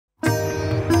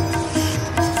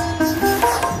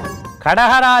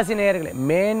கடகராசி நேயர்களே,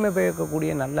 மேன்மை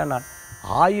பயக்கக்கூடிய நல்ல நாள்.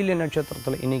 ஆயில்ய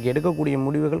நட்சத்திரத்தில் இன்றைக்கி எடுக்கக்கூடிய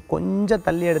முடிவுகள் கொஞ்சம்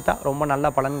தள்ளி எடுத்தால் ரொம்ப நல்ல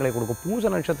பலன்களை கொடுக்கும். பூச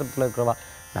நட்சத்திரத்தில் இருக்கிறவா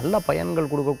நல்ல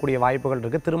பயன்கள் கொடுக்கக்கூடிய வாய்ப்புகள்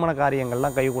இருக்குது. திருமண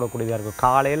காரியங்கள்லாம் கை கூடக்கூடியதாக இருக்கும்.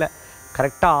 காலையில்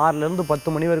கரெக்டாக 6லேருந்து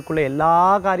 10 மணி வரைக்குள்ளே எல்லா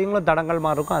காரியங்களும் தடங்கள்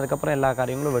மாதிரி இருக்கும். அதுக்கப்புறம் எல்லா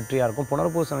காரியங்களும் வெற்றியாக இருக்கும்.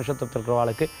 புனர்பூச நட்சத்திரத்தில்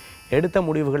இருக்கிறவாளுக்கு எடுத்த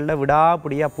முடிவுகளில்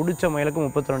விடாப்பிடியாக பிடிச்ச முயலுக்கு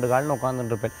 32 கால்னு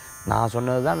உட்காந்துட்டுருப்பேன். நான்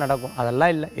சொன்னது தான் நடக்கும்,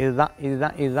 அதெல்லாம் இல்லை,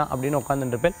 இதுதான் அப்படின்னு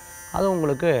உட்காந்துட்டுருப்பேன். அது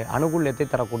உங்களுக்கு அனுகூல்யத்தை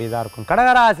தரக்கூடியதாக இருக்கும்.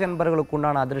 கடகராசி என்பவர்களுக்கு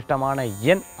உண்டான அதிர்ஷ்டமான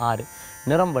எண் 6,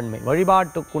 நிறம் வெண்மை.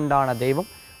 வழிபாட்டுக்குண்டான தெய்வம்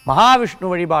மகாவிஷ்ணு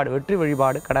வழிபாடு, வெற்றி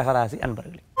வழிபாடு கடகராசி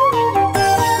அன்பர்களே.